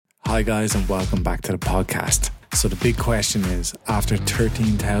Hi guys and welcome back to the podcast. So the big question is, after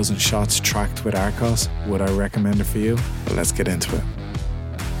 13,000 shots tracked with Arccos, would I recommend it for you? Well, let's get into it.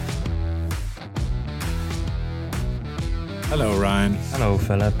 Hello Ryan. Hello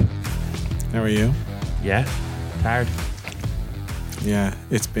Philip. How are you? Yeah, tired. Yeah,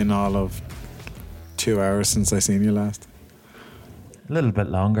 it's been all of 2 hours since I seen you last. A little bit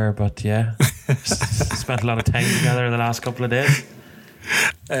longer, but yeah. Spent a lot of time together the last couple of days.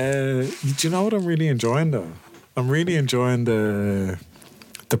 Do you know what I'm really enjoying though? I'm really enjoying the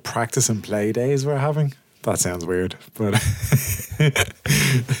practice and play days we're having. That sounds weird, but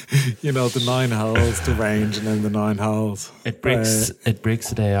you know, the 9 holes, the range, and then the 9 holes. It breaks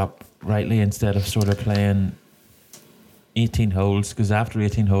the day up rightly instead of sort of playing 18 holes, because after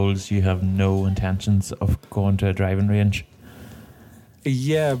 18 holes you have no intentions of going to a driving range.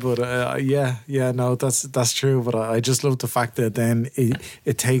 Yeah, but no, that's true. But I just love the fact that then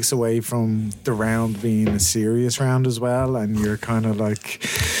it takes away from the round being a serious round as well, and you're kind of like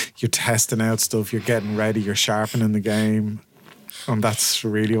you're testing out stuff, you're getting ready, you're sharpening the game, and that's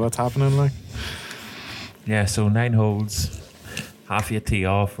really what's happening. Like, yeah, so 9 holes, half you tee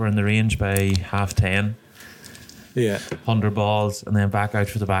off. We're in the range by 10:30. Yeah, 100 balls, and then back out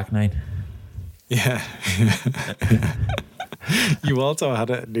for the back 9. Yeah. You also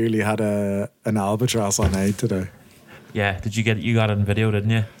nearly had an albatross on 8 today. Yeah, you got it on video, didn't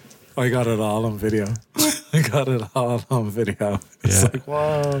you? I got it all on video. It's Yeah. like,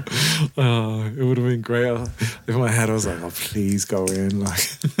 wow. Oh, it would have been great. In my head I was like, oh, please go in. Like,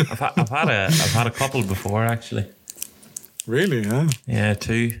 I've had a couple before actually. Really, yeah? Yeah,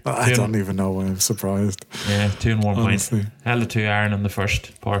 2. I don't even know why I'm surprised. Yeah, 2 and 1 Honestly. point. Held a 2 iron in the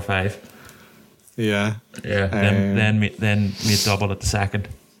first par 5. Yeah. Yeah. Then me double at the second.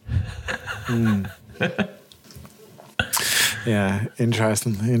 Yeah,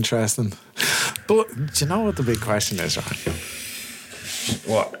 interesting. But do you know what the big question is, right?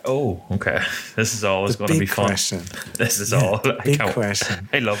 What? Oh, okay. This is always going to be fun. Question. This is all. Big question.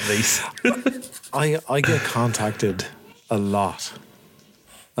 I love these. I get contacted a lot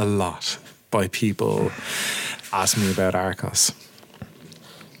by people asking me about Arccos.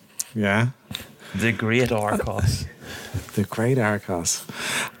 Yeah. The great Arccos. The great Arccos.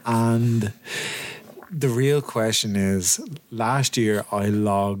 And the real question is, last year I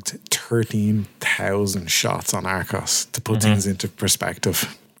logged 13,000 shots on Arccos to put things into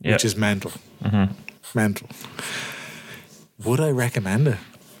perspective, which is mental. Mental. Would I recommend it?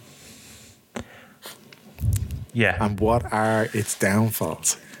 Yeah. And what are its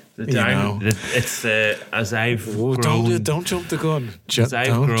downfalls? It's as I've grown. Don't jump the gun. As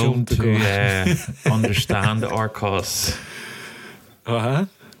I've grown to understand Arccos.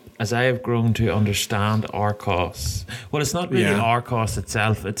 As I have grown to understand Arccos. Well, it's not really Arccos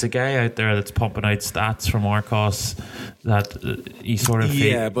itself. It's a guy out there that's pumping out stats from Arccos that he sort of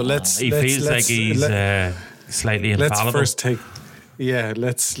feels like he's slightly infallible.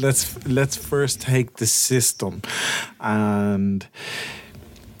 Let's first take the system, and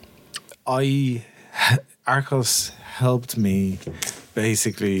Arccos helped me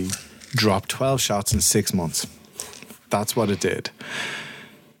basically drop 12 shots in 6 months. That's what it did.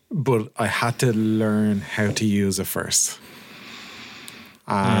 But I had to learn how to use it first.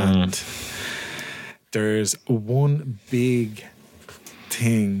 And there's one big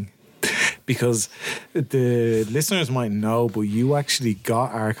thing, because the listeners might know, but you actually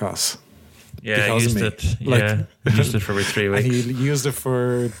got Arccos. Yeah, I used it. Used it for about 3 weeks. And you used it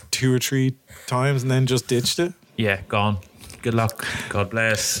for 2 or 3 times and then just ditched it? Yeah, gone. Good luck. God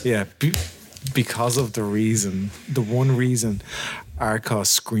bless. Yeah, because of the one reason Arccos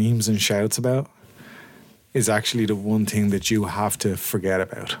screams and shouts about is actually the one thing that you have to forget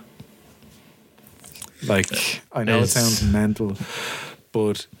about. Like, I know it sounds mental,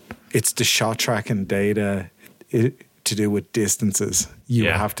 but it's the shot tracking data to do with distances. You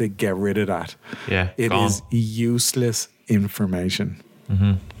have to get rid of that. Yeah, it is useless information.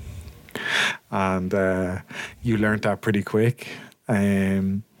 And you learned that pretty quick.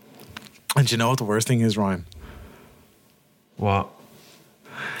 And you know what the worst thing is, Ryan? What?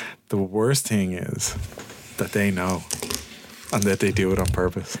 The worst thing is that they know, and that they do it on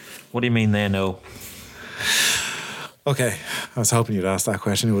purpose. What do you mean they know? Okay, I was hoping you'd ask that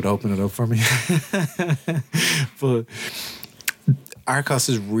question. It would open it up for me. But Arccos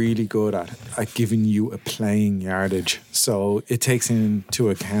is really good at giving you a playing yardage. So it takes into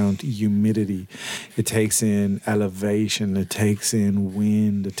account humidity, it takes in elevation, it takes in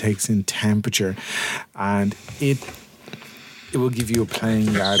wind, it takes in temperature, and it will give you a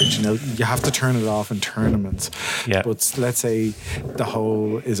playing yardage. You know, you have to turn it off in tournaments. Yeah. But let's say the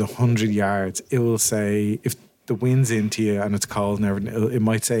hole is 100 yards. It will say, if the wind's into you and it's cold and everything, it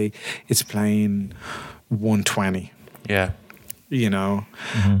might say it's playing 120. Yeah. You know?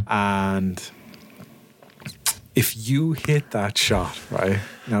 And if you hit that shot, right?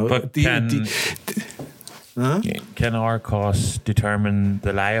 Now, but can Arccos determine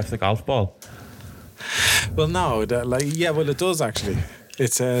the lie of the golf ball? Well, no, well, it does actually.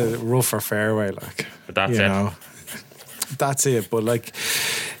 It's a rougher fairway, like. But that's you it. know, that's it. But like,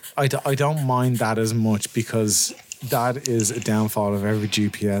 I don't mind that as much, because that is a downfall of every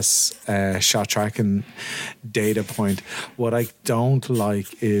GPS shot tracking data point. What I don't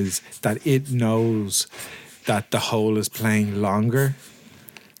like is that it knows that the hole is playing longer.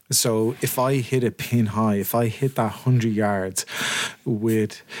 So if I hit a pin high, if I hit that 100 yards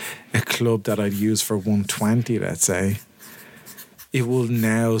with a club that I'd use for 120, let's say, it will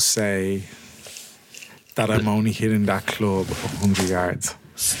now say that I'm only hitting that club 100 yards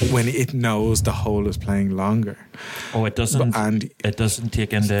when it knows the hole is playing longer. Oh, it doesn't. It doesn't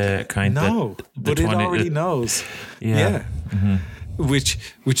take into account but it already knows. Yeah. Mm-hmm. Which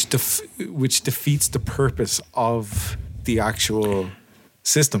defeats the purpose of the actual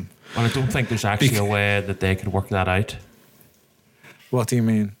system. Well, I don't think there's actually a way that they could work that out. What do you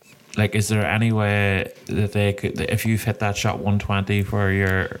mean? Like, is there any way that they could, if you've hit that shot 120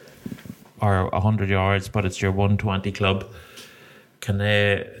 or 100 yards, but it's your 120 club, can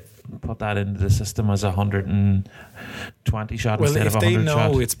they put that into the system as 120 shot instead of 100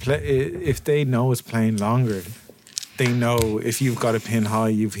 shot? If they know it's playing longer, they know if you've got a pin high,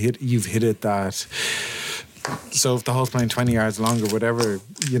 you've hit it that. So if the hole's playing 20 yards longer, whatever,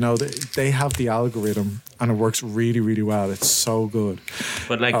 you know, they have the algorithm and it works really, really well. It's so good.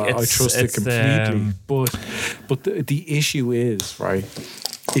 But like, I trust it completely. But the issue is, right,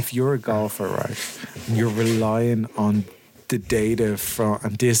 if you're a golfer, right, and you're relying on the data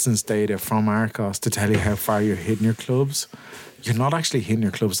and distance data from Arccos to tell you how far you're hitting your clubs, you're not actually hitting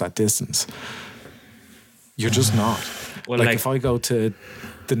your clubs that distance. You're just not. Well, like if I go to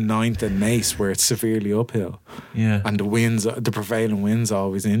the 9th and Nace where it's severely uphill, and the prevailing wind's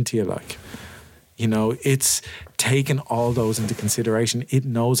always into you, like, you know, it's taken all those into consideration. It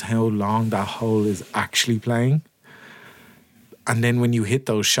knows how long that hole is actually playing, and then when you hit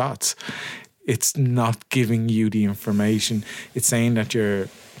those shots, it's not giving you the information. It's saying that you're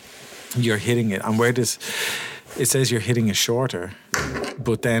hitting it, and it says you're hitting it shorter,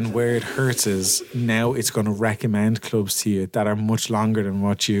 but then where it hurts is now it's going to recommend clubs to you that are much longer than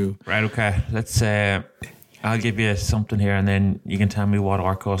what you... Right, okay. Let's say I'll give you something here and then you can tell me what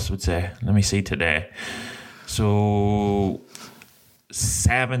Arccos would say. Let me see today. So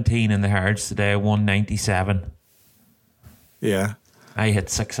 17 in the Hards today, 197. Yeah. I hit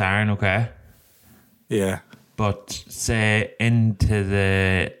 6 iron, okay? Yeah. But say into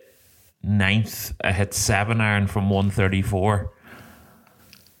the 9th, I hit 7 iron from 134.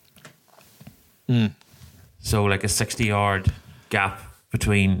 So like a 60-yard gap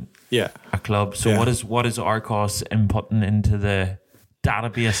between a club. So what is Arccos inputting into the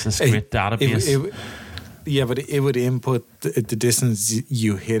database, this great database? But it would input the distance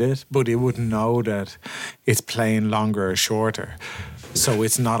you hit it, but it would know that it's playing longer or shorter. So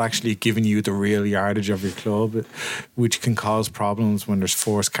it's not actually giving you the real yardage of your club, which can cause problems when there's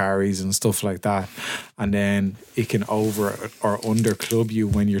forced carries and stuff like that. And then it can over or under club you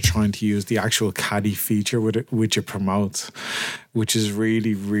when you're trying to use the actual caddy feature which it promotes, which is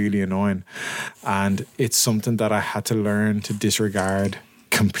really, really annoying. And it's something that I had to learn to disregard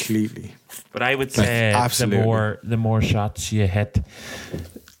completely. But I would say the more shots you hit,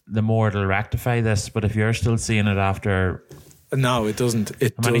 the more it'll rectify this. But if you're still seeing it after... No, it doesn't.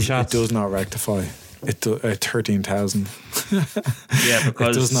 It does not rectify. 13,000. Yeah,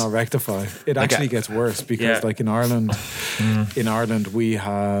 because it does not rectify. It actually gets worse because, like in Ireland, we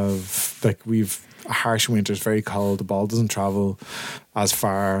have we've a harsh winter. It's very cold. The ball doesn't travel as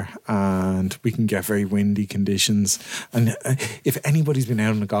far, and we can get very windy conditions. And if anybody's been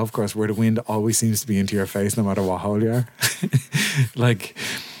out on a golf course where the wind always seems to be into your face, no matter what hole you are, like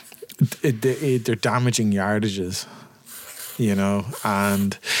they're damaging yardages. You know,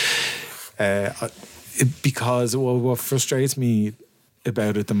 and because what frustrates me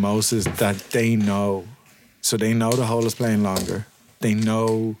about it the most is that they know. So they know the hole is playing longer. They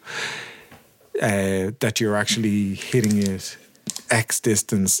know that you're actually hitting it X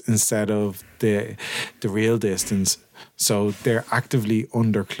distance instead of the real distance. So they're actively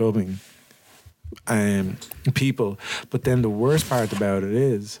under clubbing people. But then the worst part about it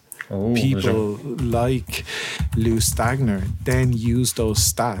is people like Lou Stagner then use those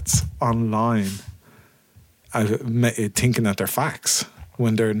stats online, thinking that they're facts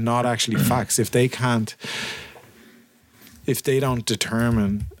when they're not actually facts. If they don't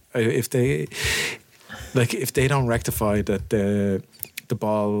determine, if they don't rectify that the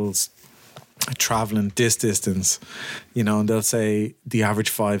ball's traveling this distance, you know, and they'll say the average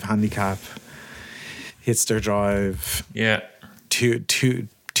 5 handicap hits their drive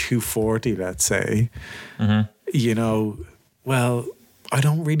 240, let's say, you know, well, I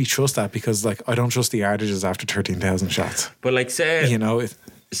don't really trust that, because like I don't trust the yardages after 13,000 shots. But like say you know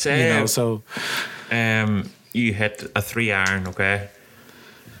you hit a 3-iron, okay,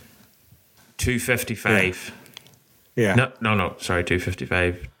 255. Yeah. No. Sorry,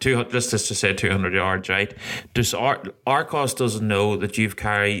 255. Let's just say 200 yards, right? Arccos doesn't know that you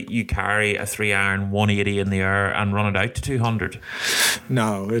carry a 3-iron 180 in the air and run it out to 200.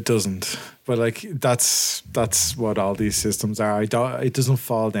 No, it doesn't. But like that's what all these systems are. It doesn't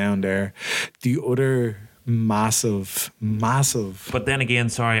fall down there. The other massive. But then again,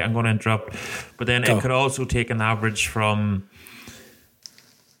 sorry, I'm going to interrupt. But then it could also take an average from,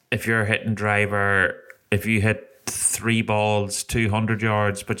 if you're hitting driver, if you hit 3 balls 200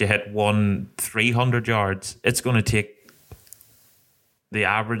 yards, but you hit 1 300 yards, it's going to take the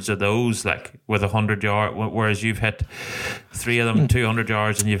average of those, like with 100 yard, whereas you've hit 3 of them 200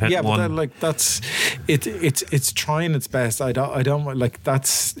 yards and you've hit 1. But then, like that's it. It's trying its best. I don't like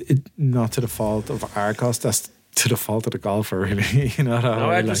that's not to the fault of Arccos. That's to the fault of the golfer, really. You know. No,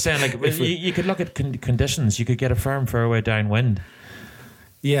 I'm just saying, like you could look at conditions. You could get a firm fairway downwind.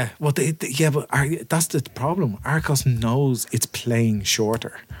 Yeah, well, that's the problem. Arccos knows it's playing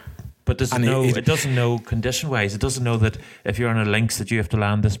shorter, but it doesn't know condition wise. It doesn't know that if you're on a links that you have to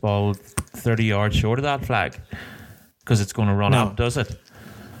land this ball 30 yards short of that flag, because it's going to run up, does it?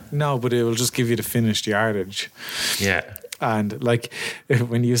 No, but it will just give you the finished yardage. Yeah. And like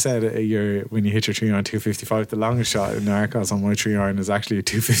when you said when you hit your 3-iron 255, the longest shot in Arccos on my 3-iron is actually a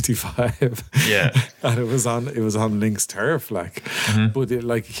 255. Yeah, and it was on links turf, like. But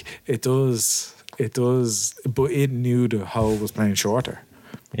it does, but it knew the hole was playing shorter.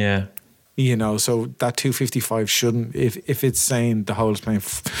 Yeah. You know, so that 255 shouldn't, if it's saying the hole is playing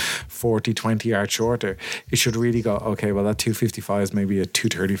 40, 20 yards shorter, it should really go, okay, well, that 255 is maybe a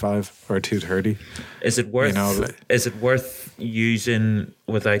 235 or a 230. Is it worth using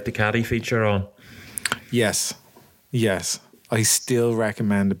without the caddy feature on? Yes. I still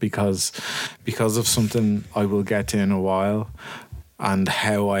recommend it because of something I will get to in a while, and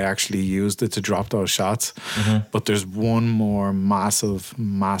how I actually used it to drop those shots. But there's one more massive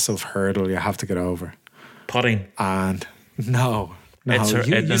hurdle you have to get over. Putting. And no. You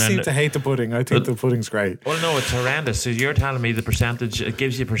seem to hate the putting. I think the putting's great. Well, no, it's horrendous. So you're telling me the percentage, it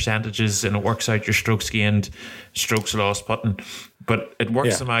gives you percentages and it works out your strokes gained, strokes lost putting. But it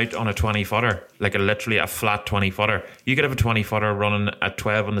works them out on a 20-footer, like literally a flat 20-footer. You could have a 20-footer running at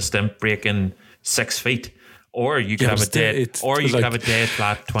 12 on the stimp, breaking 6 feet. Or you could have a dead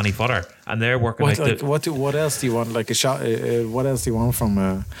flat 20-footer, and they're working out. What else do you want? Like a shot? What else do you want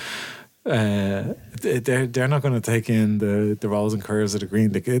from? They're not going to take in the rolls and curves of the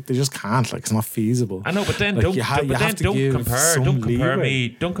green. They just can't. Like, it's not feasible. I know, but then don't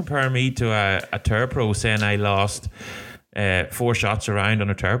compare me to a Tour Pro saying I lost 4 shots around on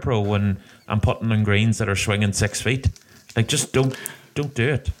a Tour Pro when I'm putting on greens that are swinging 6 feet. Like, just don't do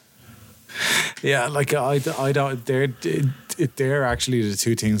it. Yeah, like I don't. They're actually the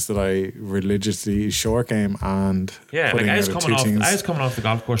 2 things that I religiously short game and I was coming off the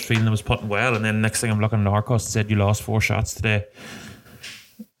golf course feeling I was putting well, and then next thing I'm looking at Arccos said you lost 4 shots today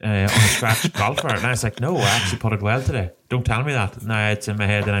on a scratch golfer, and I was like, no, I actually putted well today. Don't tell me that. Now it's in my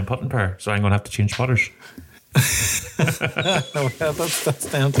head that I'm putting pair, so I'm going to have to change putters. Well,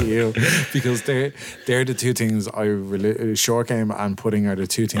 that's down to you, because they're the 2 things I short game and putting are the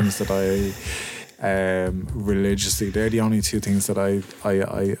 2 things that I religiously. They're the only 2 things that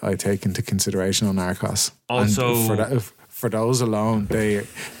I take into consideration on Arccos. Also, and for those alone, they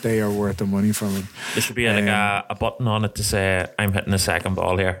are worth the money for me. There should be a button on it to say I'm hitting a second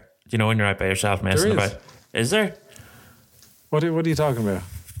ball here. Do you know when you're out by yourself messing about? Is there? What are you talking about?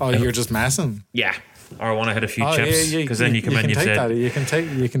 Oh, you're just messing. Yeah. Or I want to hit a few chips, because then you come in. You can take that. You can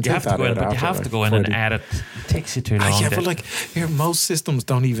take that. But you have to go in and add it. It takes you too long. But like here, most systems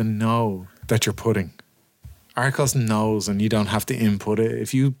don't even know that you're putting. Arccos knows, and you don't have to input it.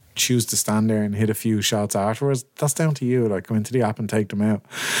 If you choose to stand there and hit a few shots afterwards, that's down to you. Like, go into the app and take them out.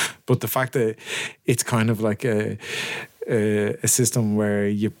 But the fact that it's kind of like a system where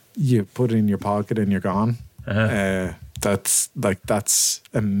you put it in your pocket and you're gone. that's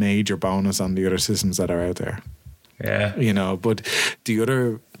a major bonus on the other systems that are out there. Yeah. You know, but the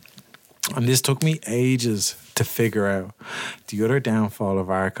other, and this took me ages to figure out, the other downfall of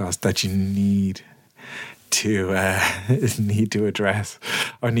Arccos that you need to address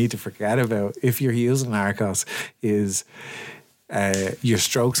or need to forget about if you're using Arccos is your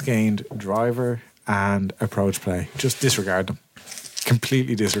strokes gained driver and approach play. Just disregard them.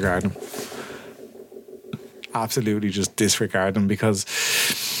 Completely disregard them. Absolutely just disregard them, because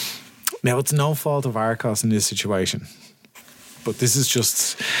now it's no fault of Arccos in this situation, but this is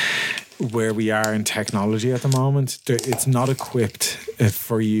just where we are in technology at the moment. It's not equipped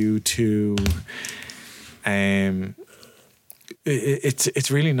for you to it's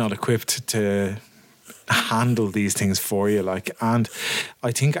really not equipped to handle these things for you, like, and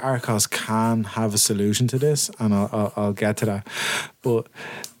I think Arccos can have a solution to this, and I'll get to that. But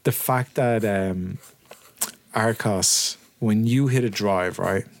the fact that Arccos, when you hit a drive,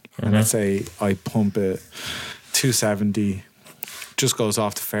 right, and let's say I pump it 270, just goes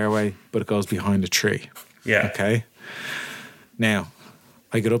off the fairway, but it goes behind a tree. Yeah. Okay. Now,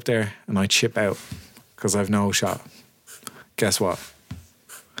 I get up there and I chip out because I've no shot. Guess what?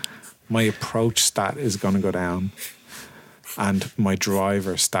 My approach stat is going to go down and my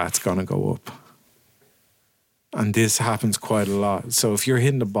driver stat's going to go up. And this happens quite a lot. So if you're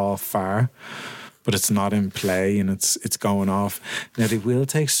hitting the ball far, but it's not in play and it's going off, now they will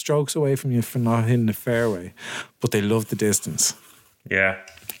take strokes away from you for not hitting the fairway, but they love the distance. Yeah.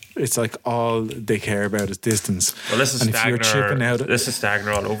 It's like all they care about is distance. Well, this is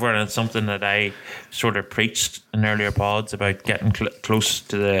Stagner all over, and it's something that I sort of preached in earlier pods about getting close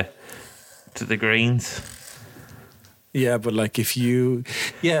to the greens. Yeah, but like there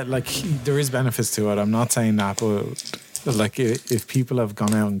is benefits to it. I'm not saying that, but like if people have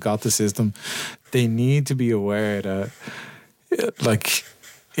gone out and got the system, they need to be aware that like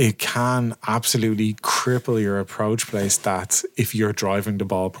it can absolutely cripple your approach play stats if you're driving the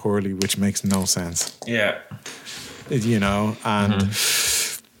ball poorly, which makes no sense. Yeah. You know, and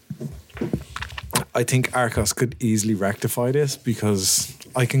I think Arccos could easily rectify this, because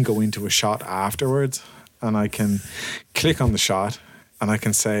I can go into a shot afterwards and I can click on the shot and I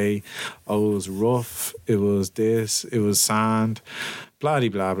can say, oh, it was rough, it was this, it was sand, blah,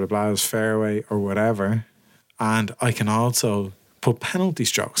 blah, blah, blah, it was fairway or whatever. And I can also put penalty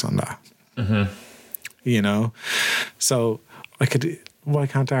strokes on that. You know? So why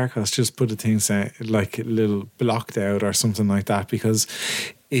can't Arccos just put a thing saying like a little blocked out or something like that, because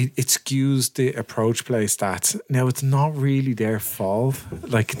it skews the approach play stats. Now, it's not really their fault.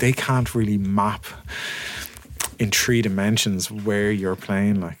 Like, they can't really map in 3 dimensions where you're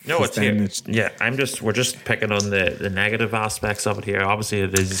playing. Like, no, we're just picking on the negative aspects of it here. Obviously,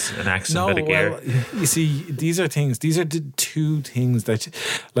 it is an excellent bit of gear. You see, these are the 2 things that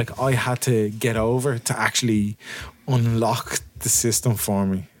like I had to get over to actually unlock the system for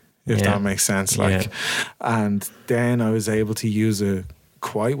me, if that makes sense. Like, and then I was able to use it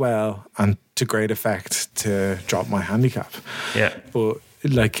quite well and to great effect to drop my handicap. Yeah. But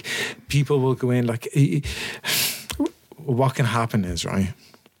like, people will go in, like, what can happen is, right,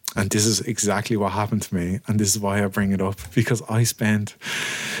 and this is exactly what happened to me, and this is why I bring it up, because I spent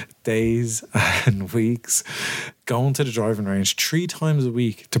days and weeks going to the driving range 3 times a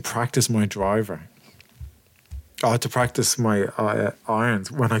week to practice my driver. To practice my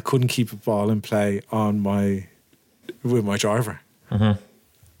irons when I couldn't keep a ball in play with my driver.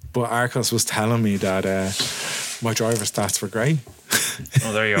 But Arccos was telling me that my driver stats were great.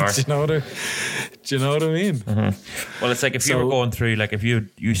 Oh, there you are. Do you know what I mean? Well, it's like if you were going through, like if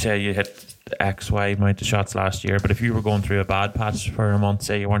you say you hit X, Y amount of shots last year, but if you were going through a bad patch for a month,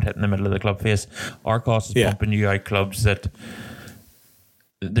 say you weren't hitting the middle of the club face, Arccos is pumping you out clubs that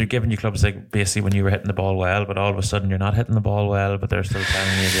they're giving you clubs like basically when you were hitting the ball well, but all of a sudden you're not hitting the ball well, but they're still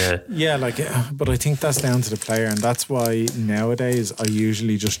telling you to. Yeah, but I think that's down to the player, and that's why nowadays I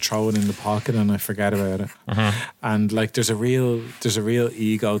usually just throw it in the pocket and I forget about it. And like there's a real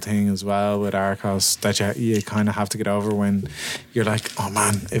ego thing as well with Arccos that you kind of have to get over when you're like, oh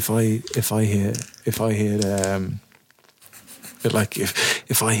man, if I hit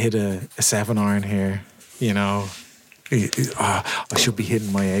a 7-iron here, you know, I should be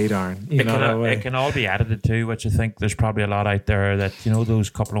hitting my 8-iron. It can all be edited too, which I think there's probably a lot out there that, you know, those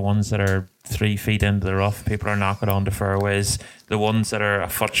couple of ones that are 3 feet into the rough, people are knocking on the fairways. The ones that are a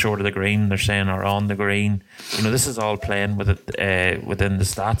foot short of the green, they're saying are on the green. You know, this is all playing with it within the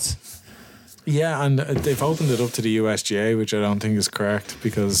stats. Yeah, and they've opened it up to the USGA, which I don't think is correct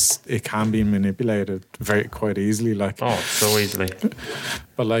because it can be manipulated quite easily. Like, so easily.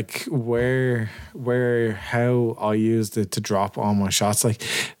 But like how I used it to drop all my shots,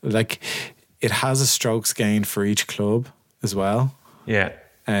 like it has a strokes gain for each club as well. Yeah.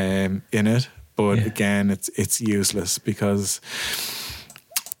 In it, but again, it's useless because,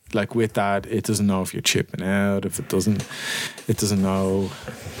 like with that, it doesn't know if you're chipping out. If it doesn't know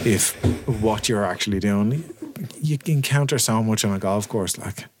if what you're actually doing. You can encounter so much on a golf course,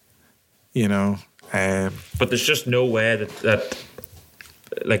 like, you know. But there's just no way that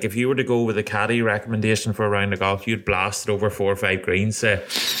like if you were to go with a caddy recommendation for a round of golf, you'd blast it over 4 or 5 greens, say.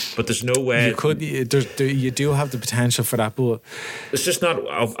 But there's no way you could. You do have the potential for that, but it's just not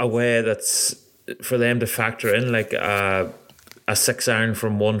a way that's for them to factor in like a 6-iron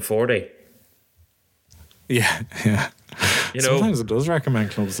from 140. Yeah. You know, sometimes it does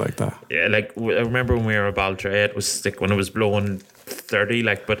recommend clubs like that. Yeah, like I remember when we were at Baltray, it was like when it was blowing 30.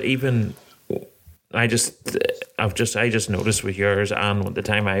 Like, but even I just noticed with yours and at the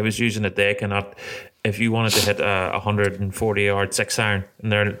time I was using it, they cannot. If you wanted to hit a 140 yard 6-iron,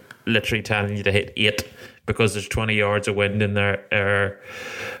 and they're literally telling you to hit 8 because there's 20 yards of wind in there,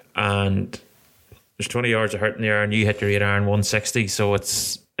 and there's 20 yards of hurt in the air, and you hit your 8-iron 160. So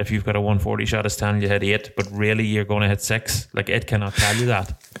it's, if you've got a 140 shot, it's telling you to hit 8, but really you're going to hit 6. Like, it cannot tell you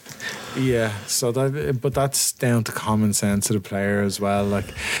that. Yeah, so but that's down to common sense of the player as well.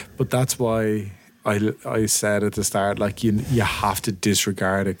 Like, but that's why I said at the start, like, you have to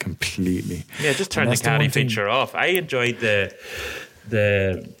disregard it completely. Yeah, just turn the caddy feature off. I enjoyed the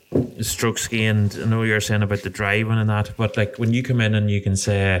strokes gained. I know you're saying about the driving and that, but like when you come in and you can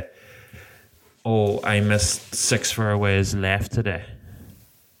say, "Oh, I missed 6 fairways left today."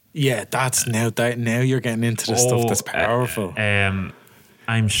 Yeah, that's now you're getting into the stuff that's powerful.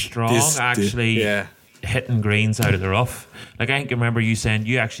 I'm strong hitting greens out of the rough. Like, I can remember you saying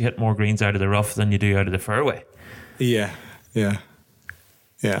you actually hit more greens out of the rough than you do out of the fairway. Yeah.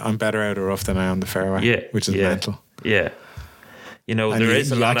 I'm better out of the rough than I am the fairway. Which is mental. Yeah, you know, and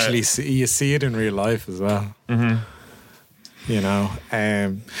you see it in real life as well. Mm-hmm. You know,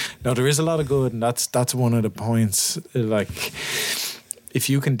 no, there is a lot of good, and that's one of the points. Like, if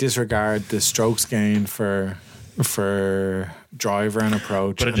you can disregard the strokes gain for driver and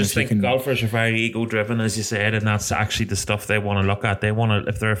approach, but I just think golfers are very ego driven, as you said, and that's actually the stuff they want to look at. They want to,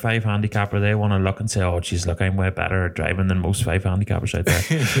 if they're a 5 handicapper, they want to look and say, "Oh, geez, look, I'm way better at driving than most 5 handicappers out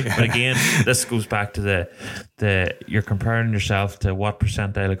there." Yeah. But again, this goes back to the you're comparing yourself to what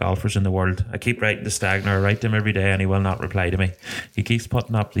percentile of golfers in the world. I keep writing to Stagner, I write to him every day, and he will not reply to me. He keeps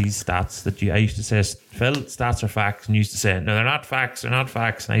putting up these stats that I used to say, "Phil, stats are facts," and you used to say, "No, they're not facts. They're not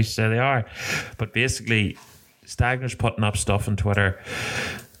facts." And I used to say they are, but basically, Stagner's putting up stuff on Twitter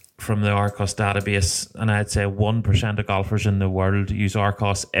from the Arccos database, and I'd say 1% of golfers in the world use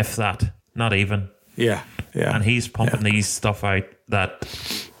Arccos, if that, not even. Yeah. And he's pumping these stuff out that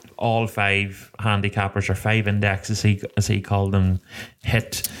all 5 handicappers or 5 indexes, as he called them,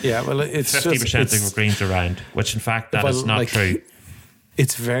 hit. Yeah, well, it's 50% of greens around, which in fact that is not true.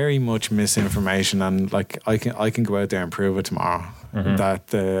 It's very much misinformation, and like I can go out there and prove it tomorrow that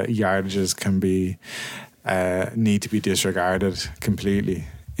the yardages can be. Need to be disregarded completely,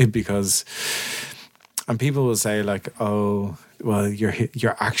 because, and people will say like, "Oh, well,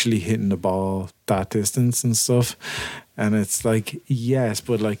 you're actually hitting the ball that distance and stuff," and it's like, yes,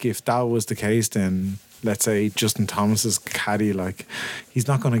 but like if that was the case, then let's say Justin Thomas's caddy, like, he's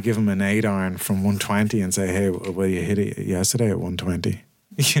not going to give him an 8-iron from 120 and say, "Hey, well, you hit it yesterday at 120."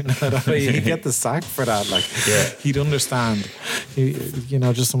 You know what I mean? He'd get the sack for that. Like, he'd understand. You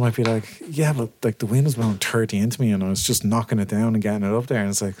know, just might be like, "Yeah, but like the wind was blowing 30 into me, and I was just knocking it down and getting it up there." And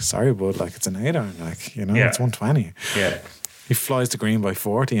it's like, "Sorry, bud, like it's an 8-iron. Like, you know, it's 120." Yeah. He flies the green by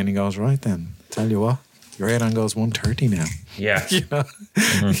 40, and he goes, "Right then, tell you what, your 8-iron goes 130 now." Yeah. You know,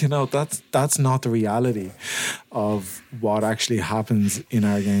 you know, that's not the reality of what actually happens in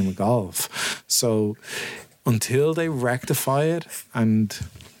our game of golf. So, until they rectify it, and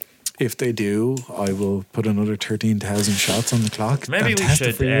if they do, I will put another 13,000 shots on the clock. Maybe we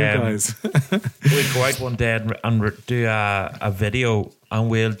should for you guys. We'll go out one day and do a video, and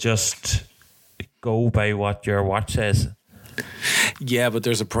we'll just go by what your watch says. Yeah, but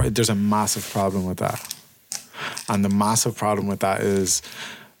there's a massive problem with that, and the massive problem with that is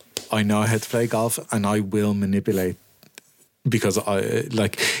I know how to play golf, and I will manipulate. Because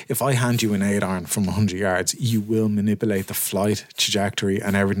if I hand you an 8-iron from 100 yards, you will manipulate the flight trajectory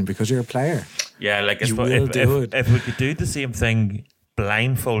and everything because you're a player. Yeah, like if we could do the same thing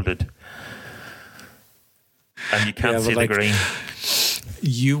blindfolded, and you can't see the green.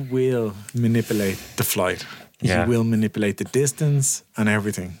 you will manipulate the flight. Yeah. You will manipulate the distance and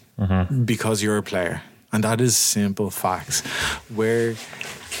everything because you're a player. And that is simple facts. Where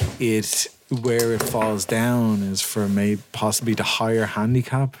it falls down is for maybe possibly the higher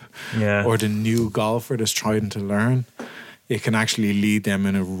handicap or the new golfer that's trying to learn. It can actually lead them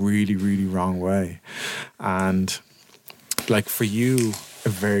in a really, really wrong way. And like for you, a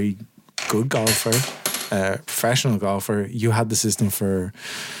very good golfer, professional golfer, you had the system for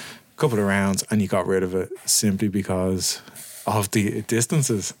a couple of rounds and you got rid of it simply because of the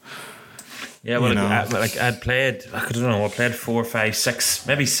distances. Yeah, well, I'd played, I don't know, I played 4, 5, 6,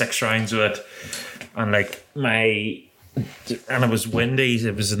 maybe 6 rounds with it. And like and it was windy,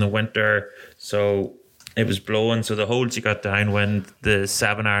 it was in the winter, so it was blowing. So the holes you got downwind, the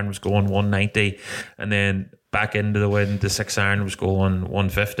 7-iron was going 190, and then back into the wind, the 6-iron was going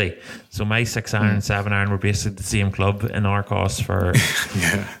 150. So my 6-iron and 7-iron were basically the same club in Arccos for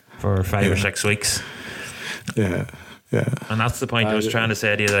 5 or 6 weeks. Yeah. Yeah. And that's the point I was trying to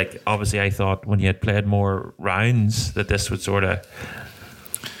say to you. Like, obviously, I thought when you had played more rounds that this would sort of.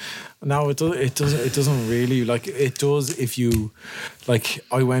 No, it doesn't really, like, it does if you, like,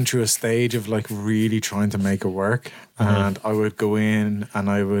 I went through a stage of like really trying to make it work, and I would go in and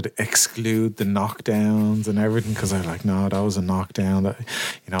I would exclude the knockdowns and everything because I was like, no, that was a knockdown that,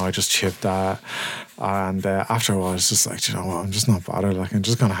 I just chipped that. And after a while, it's just like, you know what, I'm just not bothered. Like, I'm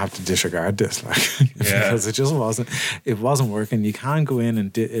just going to have to disregard this, like, because it just wasn't working. You can go in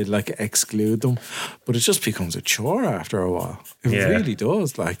and exclude them, but it just becomes a chore after a while. It really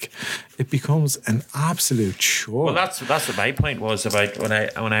does. Like, it becomes an absolute chore. Well, that's what my point was about when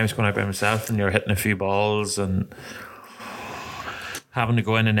I was going out by myself and you're hitting a few balls and having to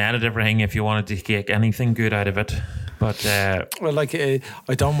go in and edit everything if you wanted to get anything good out of it. But I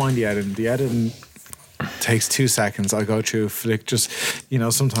don't mind the editing. The editing takes 2 seconds. I go through, flick, just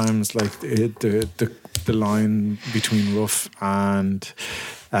sometimes like the line between rough and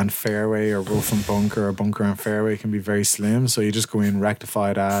fairway, or rough and bunker, or bunker and fairway can be very slim. So you just go in,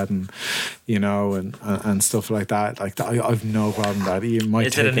 rectify that, and and stuff like that. Like I've no problem with that. You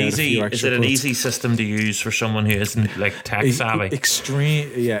might take out a few extra Is it an easy system to use for someone who isn't like tech savvy?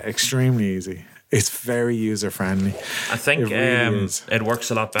 Extremely easy. It's very user friendly. I think it works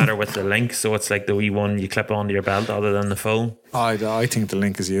a lot better with the link, so it's like the wee one you clip onto your belt other than the phone. I think the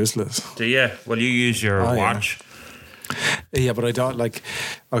link is useless. Do you? Well, you use your watch. Yeah, but I don't like.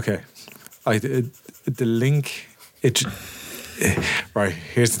 Okay, the link. Right,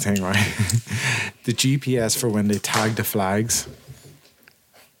 here's the thing. Right, the GPS for when they tag the flags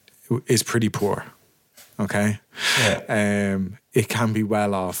is pretty poor. Okay. Yeah. It can be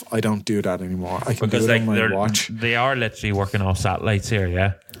well off. I don't do that anymore. I can do it on my watch. They are literally working off satellites here,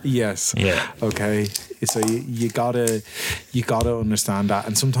 yeah. Yes. Yeah. Okay. So you gotta understand that,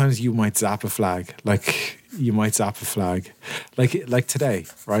 and sometimes you might zap a flag. Like like today,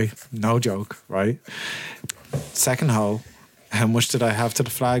 right? No joke, right? Second hole. How much did I have to the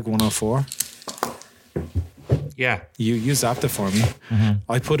flag? 104. Yeah. You zapped it for me.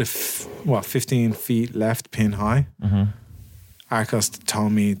 I put 15 feet left pin high. Arccos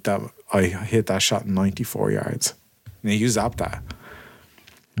told me that I hit that shot 94 yards. Now you zapped that.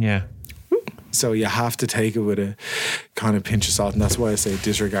 Yeah. So you have to take it with a kind of pinch of salt, and that's why I say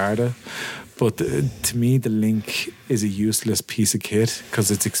disregard it. But to me, the link is a useless piece of kit because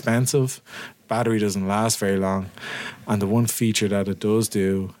it's expensive. Battery doesn't last very long. And the one feature that it does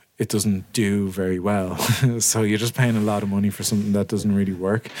do, it doesn't do very well. So you're just paying a lot of money for something that doesn't really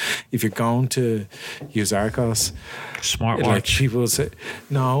work. If you're going to use Arccos, smartwatch, like people say,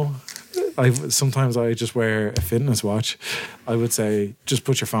 no. Sometimes I just wear a fitness watch. I would say just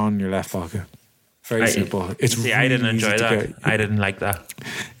put your phone in your left pocket. Very simple. I didn't enjoy that. I didn't like that.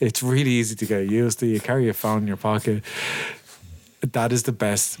 It's really easy to get used to. You carry your phone in your pocket. That is the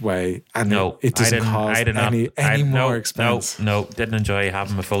best way, and it doesn't cost any more expense. No, didn't enjoy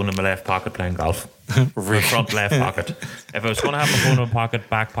having my phone in my left pocket playing golf. My front left pocket. If I was going to have my phone in my pocket,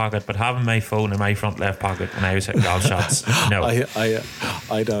 back pocket, but having my phone in my front left pocket when I was hitting golf shots, no. I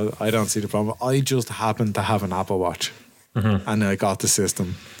don't see the problem. I just happened to have an Apple Watch, and I got the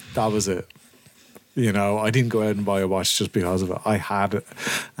system. That was it. I didn't go out and buy a watch just because of it. I had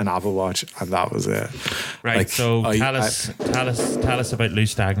an Apple Watch, and that was it. Right. Like, so tell us about Lou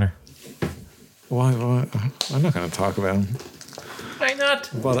Stagner. Why? I'm not going to talk about him. Why not?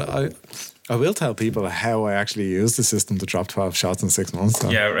 But I will tell people how I actually used the system to drop 12 shots in 6 months.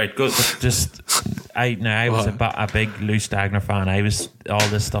 Though. Yeah. Right. Good. Just I was a big Lou Stagner fan. I was all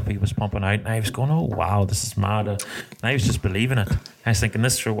this stuff he was pumping out, and I was going, "Oh wow, this is mad!" And I was just believing it. I was thinking,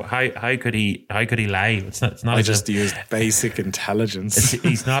 "This for how could he lie?" It's not. I just used basic intelligence.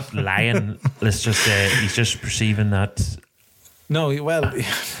 He's not lying. It's just he's just perceiving that. No, well,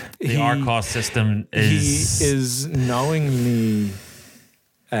 the Arccos system is. He is knowingly.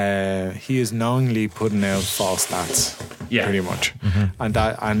 He is knowingly putting out false stats, pretty much,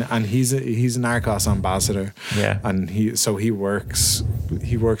 and he's an Arccos ambassador, and he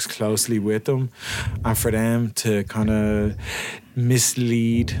works closely with them, and for them to kind of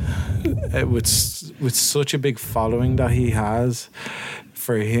mislead with such a big following that he has.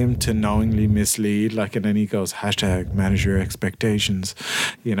 For him to knowingly mislead, like, and then he goes #manage your expectations,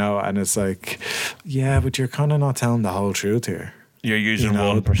 and it's like, yeah, but you're kind of not telling the whole truth here. You're using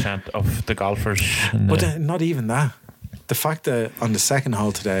 1% of the golfers. But not even that. The fact that on the second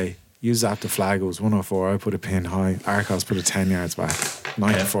hole today, you zapped the flag, it was 104, I put a pin high, Arccos put it 10 yards back,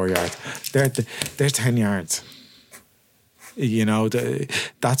 94 yards. They're 10 yards.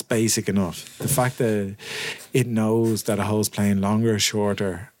 That's basic enough. The fact that it knows that a hole's playing longer or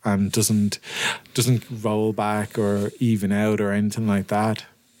shorter and doesn't roll back or even out or anything like that.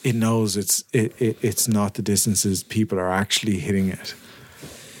 It knows it's not the distances people are actually hitting it.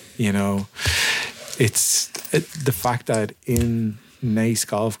 It's the fact that in Nace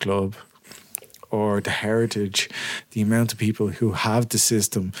Golf Club or the Heritage, the amount of people who have the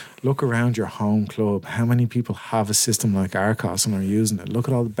system. Look around your home club. How many people have a system like Arccos and are using it? Look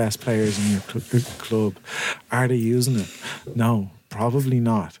at all the best players in your club. Are they using it? No, probably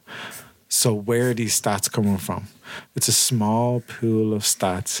not. So where are these stats coming from? It's a small pool of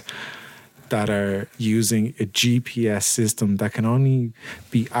stats that are using a GPS system that can only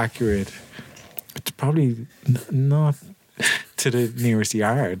be accurate. It's probably not to the nearest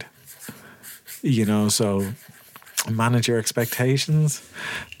yard. So manage your expectations.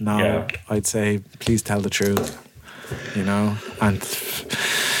 No, I'd say please tell the truth. And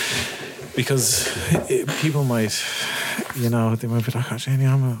because people might, they might be like, "Oh, Jenny,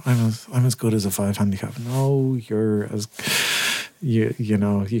 I'm as good as a 5 handicap." No, you're as you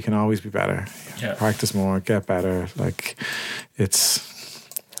can always be better. Practice more, get better.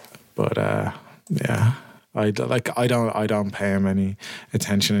 I don't pay him any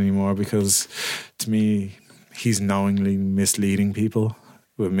attention anymore because to me he's knowingly misleading people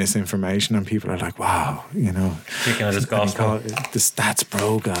with misinformation, and people are like, "Wow, Speaking of this gospel, the stats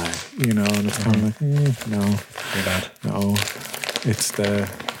bro guy, and it's kind of like, no, no, it's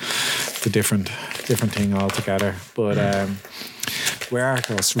the different thing altogether." But where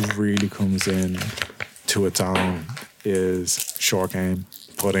Arccos really comes in to its own is short game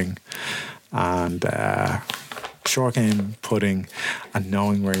putting, and short game putting, and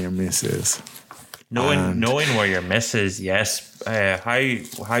knowing where your miss is. Knowing where your miss is, yes. How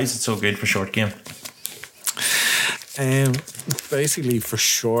is it so good for short game? Basically, for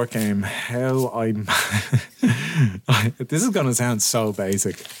short game, how this is going to sound so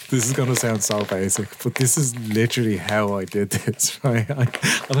basic. But this is literally how I did this, right?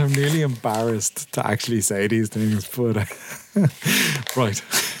 And I'm nearly embarrassed to actually say these things, but right.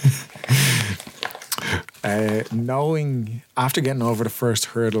 Knowing, after getting over the first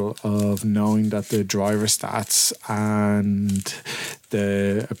hurdle of knowing that the driver stats and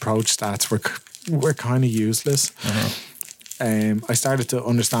the approach stats were kind of useless, I started to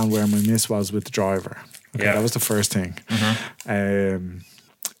understand where my miss was with the driver. Okay, that was the first thing.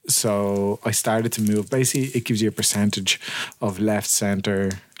 So I started to move. Basically, it gives you a percentage of left,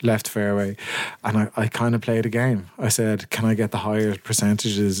 center, left fairway. And I kind of played a game. I said, can I get the higher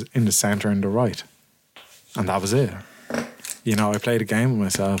percentages in the center and the right? And that was it. I played a game with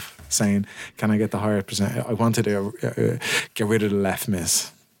myself saying, can I get the higher percent? I wanted to get rid of the left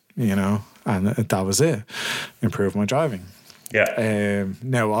miss, and that was it. Improve my driving. Yeah.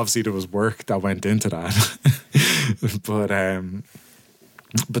 Now, obviously, there was work that went into that.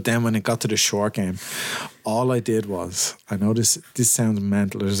 But then when it got to the short game, all I did was, I know this sounds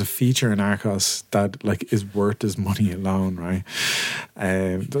mental. There's a feature in Arccos that is worth his money alone, right?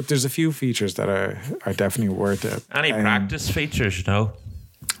 But there's a few features that are definitely worth it. Any practice features, No,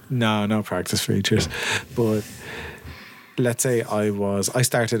 no practice features. But let's say I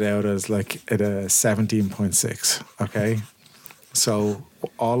started out as at a 17.6, okay? So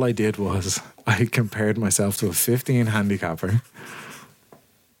all I did was I compared myself to a 15 handicapper,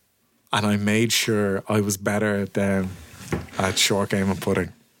 and I made sure I was better at them at short game and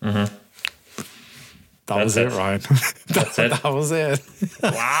putting. Mm-hmm. That was it, Ryan. That was it.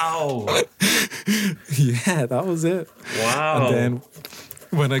 Wow. Yeah, that was it. Wow. And then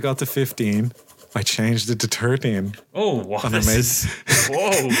when I got to 15, I changed it to 13. Oh, wow.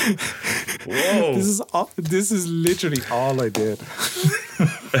 Whoa. This is literally all I did.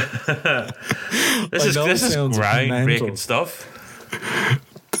 This is groundbreaking stuff.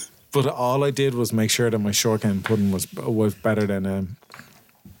 But all I did was make sure that my short game pudding was better than,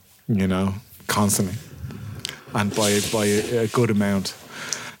 constantly. And by a good amount.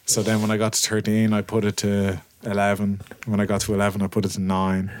 So then when I got to 13, I put it to 11. When I got to 11, I put it to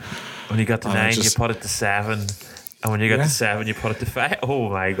 9. When you got to 9, you put it to 7. And when you got to 7, you put it to 5. Oh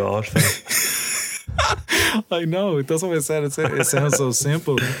my God. I know. That's what I said. It sounds so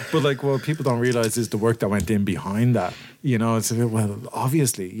simple. But like what people don't realize is the work that went in behind that. It's well,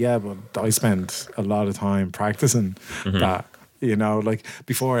 obviously, yeah, but I spent a lot of time practicing that. Like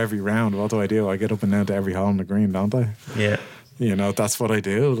before every round, what do? I get up and down to every hole in the green, don't I? Yeah. That's what I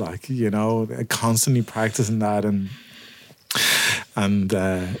do. Like, constantly practicing that and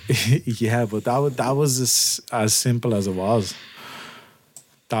yeah, but that was as simple as it was.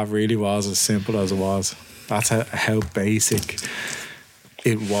 That really was as simple as it was. That's how basic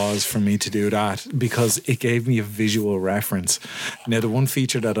it was for me to do that, because it gave me a visual reference. Now, the one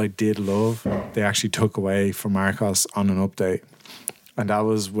feature that I did love, they actually took away from Arccos on an update. And that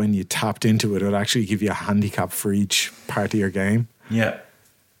was when you tapped into it, it would actually give you a handicap for each part of your game. Yeah.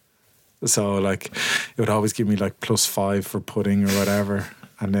 So, like, it would always give me, like, +5 for putting or whatever.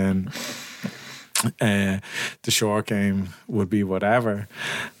 And then the short game would be whatever.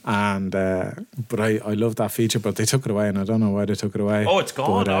 And but I love that feature, but they took it away, and I don't know why they took it away. Oh, it's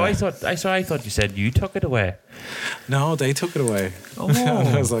gone. But, I thought you said you took it away. No, they took it away. Oh. And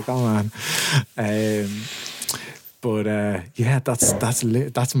I was like, oh man. But yeah,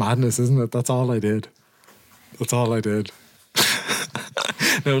 that's madness, isn't it? That's all I did.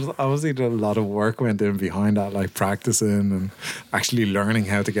 Obviously, a lot of work went in behind that, like practicing and actually learning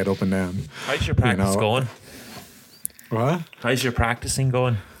how to get up and down. How's your practice going? What? How's your practicing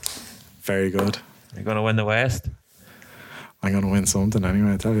going? Very good. You're going to win the West? I'm going to win something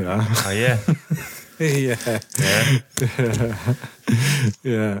anyway, I tell you that. Oh, yeah?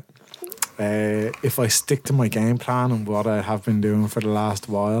 Yeah. If I stick to my game plan and what I have been doing for the last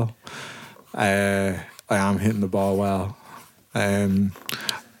while, I am hitting the ball well. I'm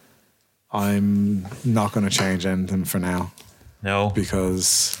not going to change anything for now. No.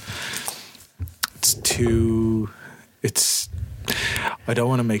 Because I don't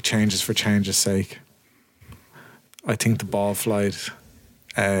want to make changes for change's sake. I think the ball flight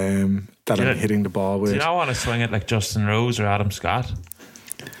that I'm hitting the ball with. Do you not want to swing it like Justin Rose or Adam Scott?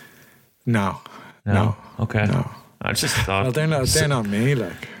 No. Okay. No. I just thought. Well, they're not me.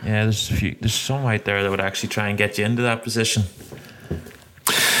 Like, yeah, there's some out there that would actually try and get you into that position.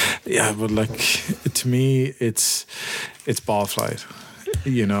 Yeah, but like to me, it's ball flight.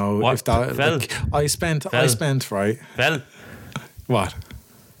 What? If that like, I spent right. Phil. What?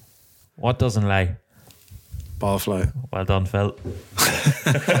 What doesn't lie? Ball flight. Well done, Phil.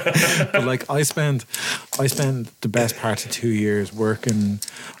 But like I spent the best part of 2 years working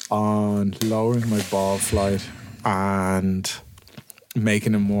on lowering my ball flight and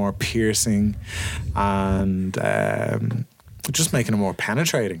making it more piercing and just making it more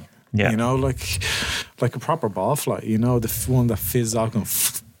penetrating. Yeah. Like a proper ball flight, the one that fizzes out and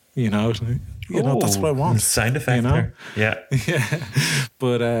that's what I want. Sound effect there. Yeah. Yeah.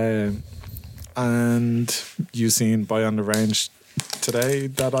 But and you seen by on the range today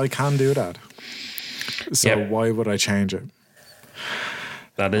that I can do that. So why would I change it?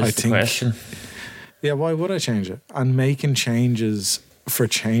 That is the question. Yeah, why would I change it? And making changes for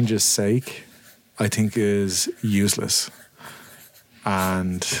change's sake, I think, is useless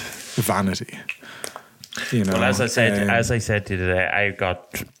and vanity. Well, as I said to you today, I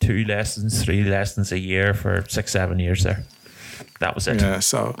got 3 lessons a year for 6-7 years there. That was it. Yeah,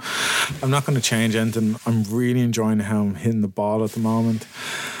 so I'm not going to change anything. I'm really enjoying how I'm hitting the ball at the moment.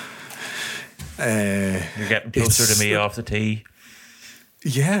 You're getting closer to me off the tee.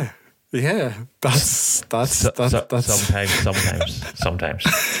 Yeah. That's sometimes. Don't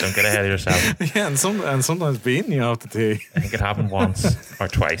get ahead of yourself. Yeah, and sometimes beating you off the tee. I think it happened once or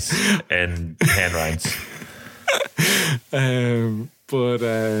twice in 10 rounds.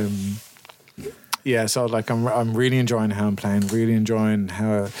 Yeah, so like I'm really enjoying how I'm playing, really enjoying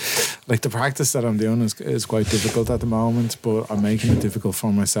how like the practice that I'm doing is quite difficult at the moment, but I'm making it difficult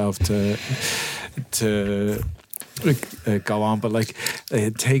for myself to go on. But like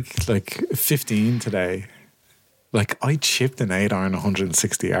take like 15 today. Like I chipped an 8-iron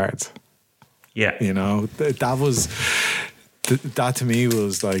 160 yards. Yeah, that to me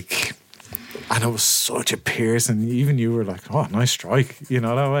was like And it was such a piercing. Even you were like, "Oh, nice strike,"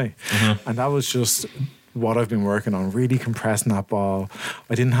 that way. And that was just what I've been working on, really compressing that ball.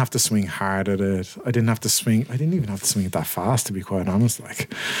 I didn't have to swing hard at it. I didn't even have to swing it that fast, to be quite honest. Like,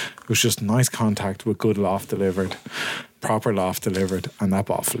 it was just nice contact with good loft delivered, proper loft delivered, and that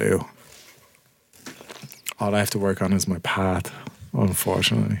ball flew. All I have to work on is my path,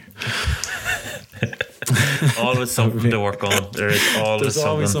 unfortunately. Always something to work on. There's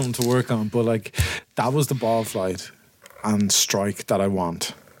always something to work on, but like, that was the ball flight and strike that I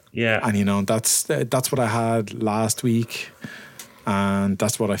want. Yeah. And that's what I had last week, and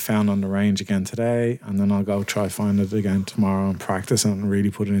that's what I found on the range again today, and then I'll go try find it again tomorrow and practice and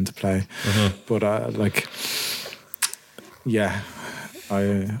really put it into play. But I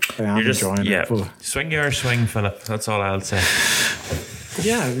am enjoying it. But swing your swing, Philip. That's all I'll say.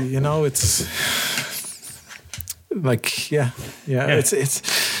 Yeah, it's like it's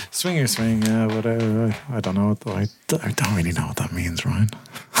swing your swing. Yeah, but I don't know. I don't really know what that means, Ryan.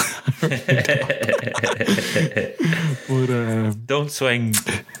 But don't swing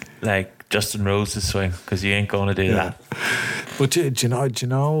like Justin Rose's swing, because you ain't going to do that. But do you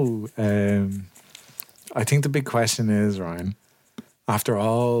know? I think the big question is, Ryan, after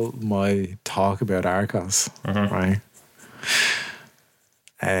all my talk about Arccos, right?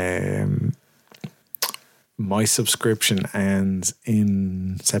 My subscription ends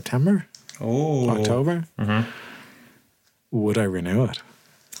in September. October. Would I renew it?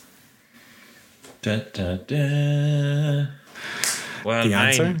 Well,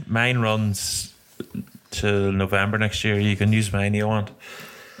 mine runs till November next year. You can use mine you want.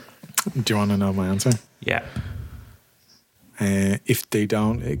 Do you want to know my answer? Yeah. If they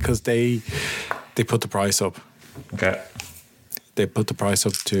don't, because they put the price up. Okay. They put the price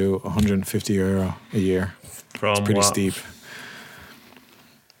up to €150 a year. From it's pretty what? steep.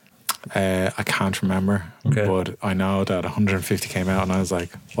 I can't remember, but I know that 150 came out, and I was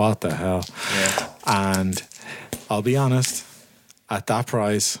like, "What the hell?" Yeah. And I'll be honest, at that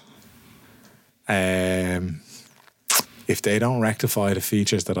price, if they don't rectify the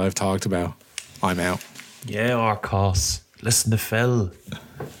features that I've talked about, I'm out. Yeah, Arccos. Listen to Phil.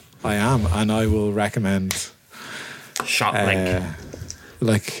 I am, and I will recommend ShotLink.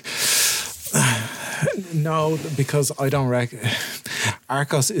 No, because I don't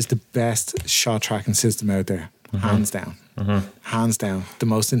Arccos is the best shot tracking system out there, hands down. Hands down, the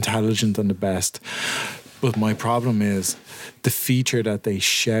most intelligent and the best. But my problem is the feature that they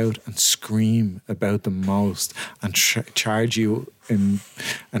shout and scream about the most and charge you in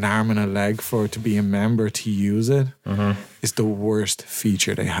an arm and a leg for to be a member to use it is the worst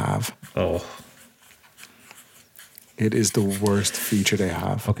feature they have. Oh. It is the worst feature they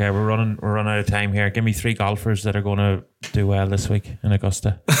have. Okay, we're running out of time here. Give me 3 golfers that are going to do well this week in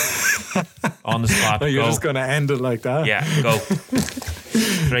Augusta. On the spot. No, you're just going to end it like that? Yeah, go.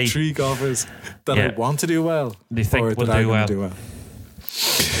 3. 3 golfers that I want to do well. Do you think will do well?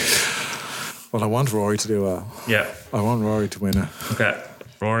 Well, I want Rory to do well. Yeah. I want Rory to win it. Okay.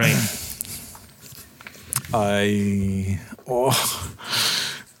 Rory.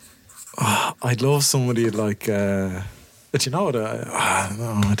 I'd love somebody like, but you know what?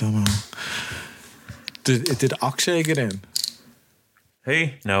 I don't know. Did Akshay get in?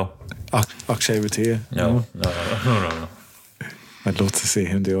 Hey, no. Akshay Bhatia? No. I'd love to see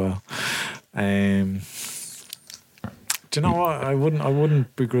him do well. Do you know what? I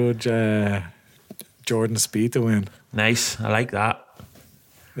wouldn't begrudge Jordan Spieth to win. Nice, I like that.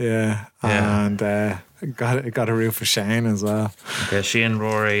 Yeah. And got a root for Shane as well. Okay, Shane,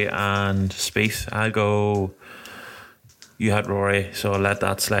 Rory, and Spieth. I'll go. You had Rory, so I'll let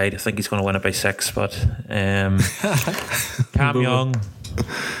that slide. I think he's going to win it by 6, but Cam Young.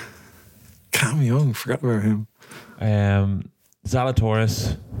 Cam Young, forgot about him.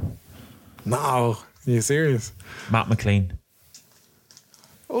 Zalatoris. No, are you serious? Matt McLean.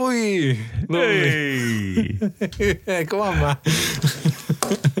 Oi, lovely. Hey, come on, Matt.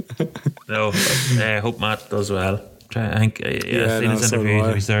 No, I hope Matt does well. I think I've seen his interviews.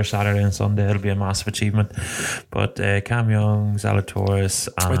 If he's there Saturday and Sunday, it'll be a massive achievement. But Cam Young, Zalatoris,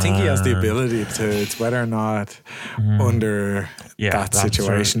 I think he has the ability to. It's whether or not under that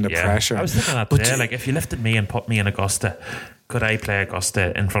situation, the pressure. I was thinking that today. Like, if you lifted me and put me in Augusta, could I play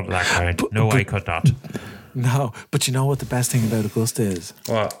Augusta in front of that crowd? No, I could not. No, but you know what the best thing about Augusta is?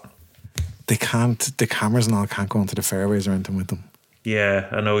 What? They can't. The cameras and all can't go into the fairways or anything with them. Yeah,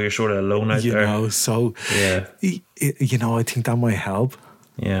 I know, you're sort of alone out there. You know, so yeah. I think that might help.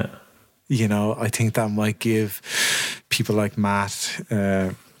 Yeah. I think that might give people like Matt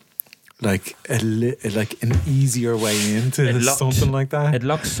like like an easier way into something like that. It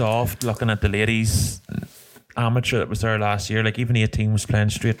looked soft looking at the ladies amateur that was there last year. Like even 18 was playing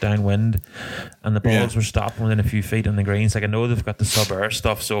straight downwind and the balls were stopping within a few feet on the greens. Like I know they've got the sub-air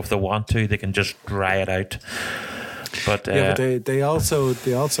stuff, so if they want to they can just dry it out. But they also with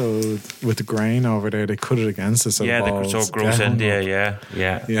the grain over there they cut it against us. So yeah, the balls so gross India.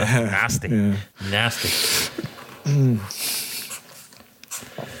 Yeah. Nasty.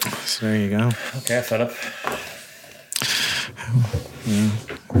 So there you go. Okay, Philip.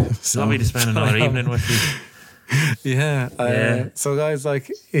 It's lovely to spend another evening with you. So guys, like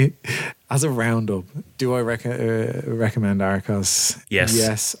as a roundup, do I recommend Arccos?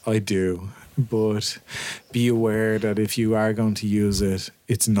 Yes, I do. But be aware that if you are going to use it,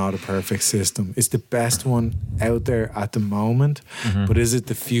 it's not a perfect system. It's the best one out there at the moment. But is it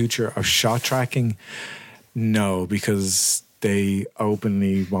the future of shot tracking? No, because they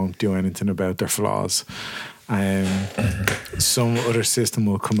openly won't do anything about their flaws. Some other system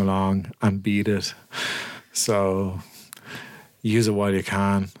will come along and beat it. So use it while you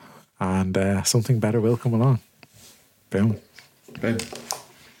can, and something better will come along. Boom.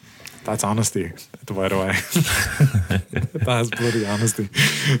 That's honesty, by the way. That's bloody honesty.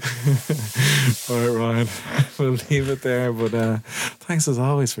 All right, Ryan. We'll leave it there. But thanks as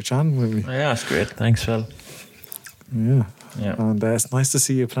always for chatting with me. Yeah, that's great. Thanks, Phil. Yeah. And it's nice to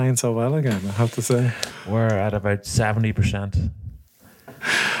see you playing so well again, I have to say. We're at about 70%.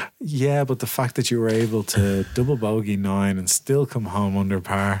 Yeah, but the fact that you were able to double bogey 9 and still come home under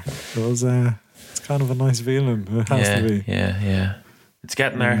par, it's kind of a nice feeling. It has to be. Yeah. It's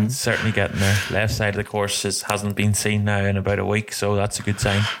getting there. It's certainly getting there. Left side of the course hasn't been seen now in about a week, so that's a good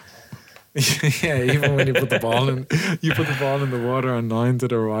sign. Yeah, even when you put the ball in the water on 9 to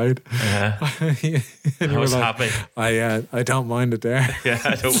the right. I was happy. I don't mind it there. Yeah,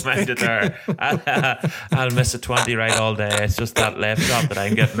 I don't mind it there. I'll miss a 20 right all day. It's just that left shot that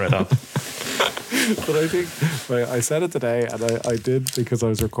I'm getting rid of. But I think I said it today, and I did because I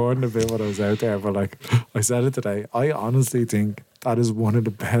was recording a bit when I was out there. But like I said it today, I honestly think that is one of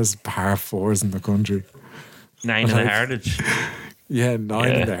the best par 4s in the country. 9 in the Heritage. Yeah, 9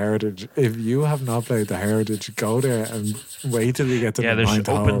 in the Heritage. If you have not played the Heritage, go there and wait till you get to the 9th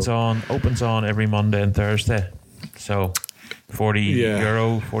hole. Yeah, there's opens on every Monday and Thursday. So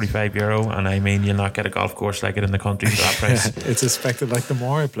 €40, €45, and I mean you'll not get a golf course like it in the country for that price. It's expected. Like the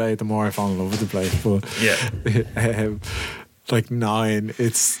more I play, the more I fall in love with the place. But like 9,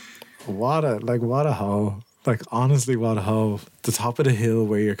 it's what a hole. Like honestly, what a hole. The top of the hill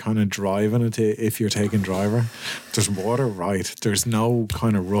where you're kind of driving it to, if you're taking driver, there's water right. There's no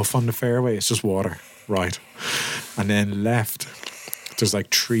kind of rough on the fairway. It's just water right. And then left, there's like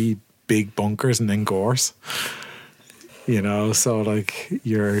 3 big bunkers and then gorse. You know, so like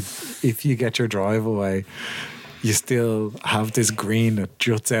if you get your drive away, you still have this green that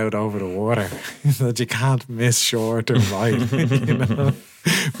juts out over the water that you can't miss short or right, you know,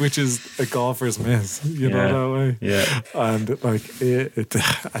 which is a golfer's miss, you know, that way. Yeah. And like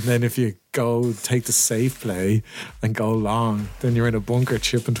and then if you go take the safe play and go long, then you're in a bunker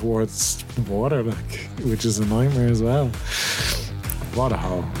chipping towards water, like, which is a nightmare as well. What a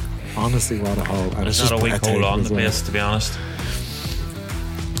hole. Honestly, what a hole. And it's not a weak hole on the place, to be honest.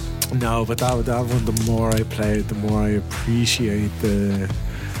 No, but that one, the more I play it, the more I appreciate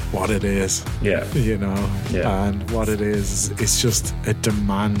what it is. Yeah. You know? Yeah. And what it is, it's just a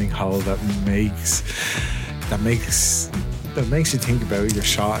demanding hole that makes you think about your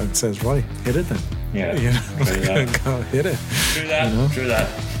shot and says, right, hit it then. Yeah. You know? Go hit it. True that. You know? True that.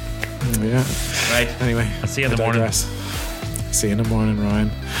 Yeah. Right. Anyway. I'll see you in the morning. See you in the morning, Ryan.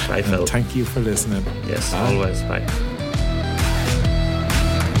 Bye, Phil. Thank you for listening. Yes, always. Bye.